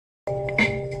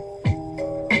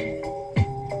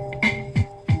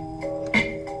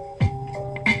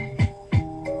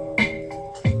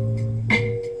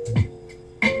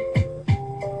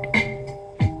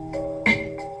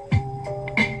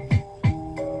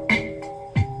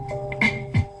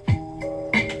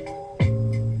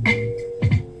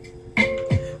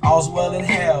all's well in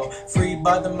hell. Freed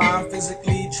by the mind,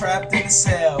 physically trapped in a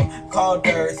cell called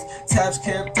earth. Tabs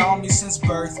kept on me since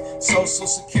birth. Social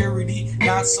security,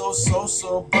 not so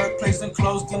social. Birthplace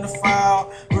enclosed in the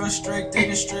file. Restricted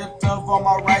and stripped of all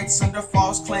my rights under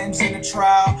false claims in a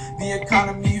trial. The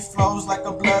economy flows like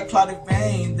a blood-clotted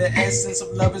vein. The essence of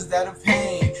love is that of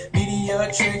pain.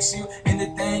 Media tricks you into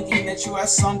thinking that you have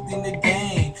something to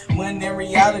gain, when in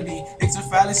reality it's a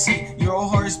fallacy. Your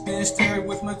horse been stirred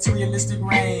with materialistic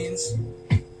reins.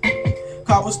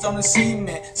 Cobblestone and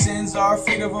cement, sins are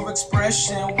freedom of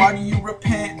expression. Why do you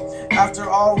repent? After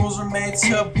all rules are made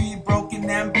to be broken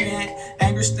and bent.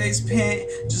 Anger stays pent,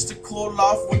 just to cool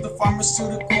off with the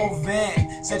pharmaceutical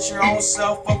vent. Set your own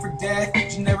self up for death.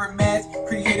 Generic meth,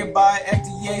 created by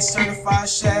FDA certified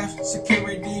chef.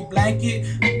 Security blanket,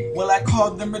 well, I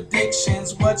call them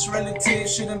addictions. What's relative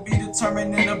shouldn't be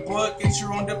determined in a book. It's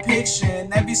your own depiction.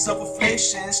 That be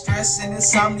self-affliction, stress and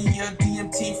insomnia,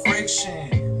 DMT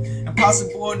friction.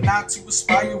 Impossible not to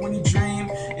aspire when you dream.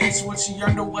 It's what you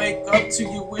yearn to wake up to.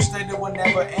 You wish that it would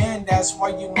never end. That's why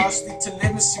you must need to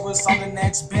live and see what's on the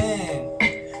next bend.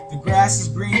 The grass is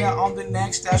greener on the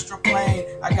next astral plane.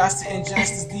 I got to ingest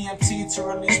this DMT to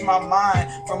release my mind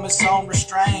from its own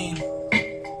restraint.